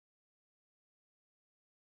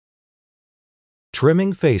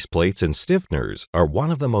Trimming faceplates and stiffeners are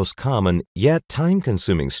one of the most common yet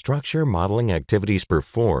time-consuming structure modeling activities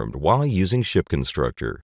performed while using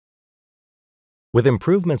ShipConstructor. With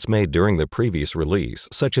improvements made during the previous release,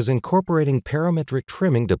 such as incorporating parametric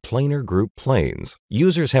trimming to planar group planes,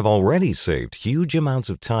 users have already saved huge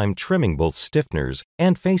amounts of time trimming both stiffeners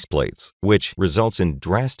and faceplates, which results in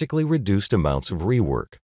drastically reduced amounts of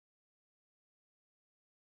rework.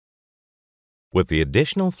 With the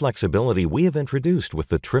additional flexibility we have introduced with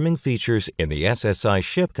the trimming features in the SSI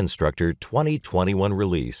ShipConstructor 2021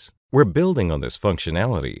 release, we're building on this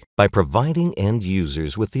functionality by providing end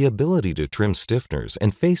users with the ability to trim stiffeners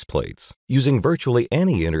and faceplates using virtually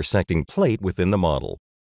any intersecting plate within the model.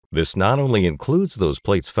 This not only includes those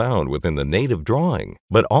plates found within the native drawing,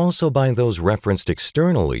 but also by those referenced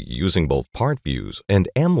externally using both PartViews and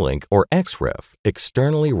MLink or XREF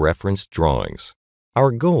externally referenced drawings.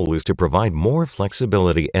 Our goal is to provide more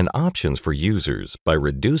flexibility and options for users by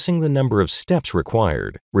reducing the number of steps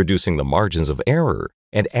required, reducing the margins of error,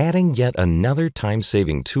 and adding yet another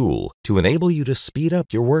time-saving tool to enable you to speed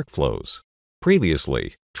up your workflows.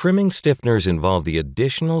 Previously, trimming stiffeners involved the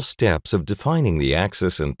additional steps of defining the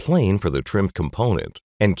axis and plane for the trimmed component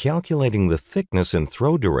and calculating the thickness and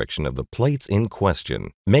throw direction of the plates in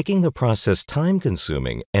question, making the process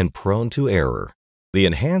time-consuming and prone to error. The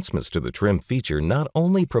enhancements to the trim feature not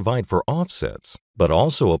only provide for offsets, but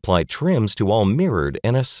also apply trims to all mirrored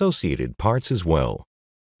and associated parts as well.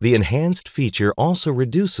 The enhanced feature also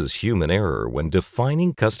reduces human error when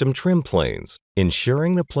defining custom trim planes,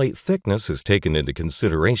 ensuring the plate thickness is taken into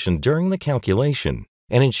consideration during the calculation,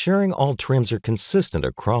 and ensuring all trims are consistent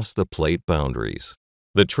across the plate boundaries.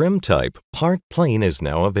 The trim type Part Plane is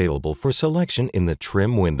now available for selection in the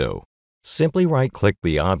Trim window. Simply right-click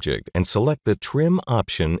the object and select the Trim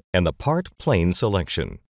option and the Part Plane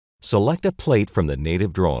selection. Select a plate from the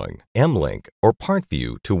native drawing, MLink, or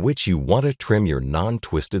PartView to which you want to trim your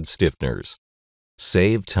non-twisted stiffeners.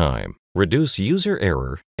 Save time, reduce user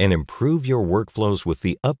error, and improve your workflows with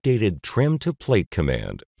the updated Trim to Plate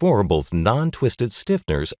command for both non-twisted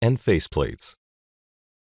stiffeners and faceplates.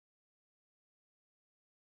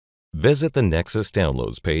 Visit the Nexus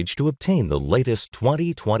Downloads page to obtain the latest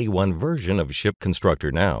 2021 version of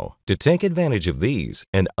ShipConstructor Now to take advantage of these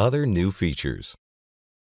and other new features.